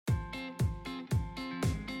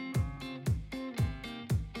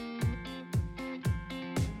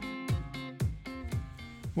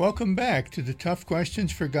Welcome back to the Tough Questions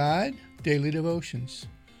for God Daily Devotions.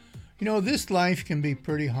 You know, this life can be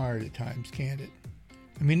pretty hard at times, can't it?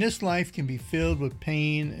 I mean, this life can be filled with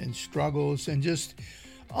pain and struggles and just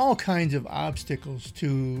all kinds of obstacles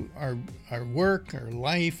to our work, our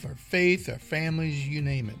life, our faith, our families, you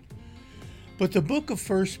name it. But the book of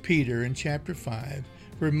 1 Peter in chapter 5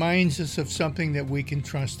 reminds us of something that we can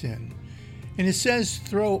trust in. And it says,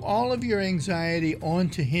 throw all of your anxiety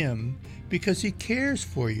onto Him because He cares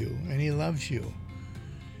for you and He loves you.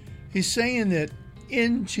 He's saying that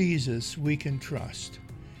in Jesus we can trust.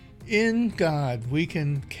 In God we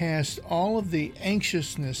can cast all of the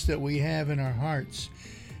anxiousness that we have in our hearts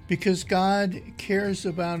because God cares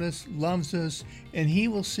about us, loves us, and He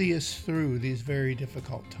will see us through these very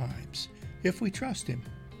difficult times if we trust Him.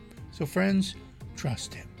 So friends,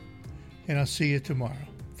 trust Him. And I'll see you tomorrow.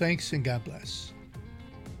 Thanks and God bless.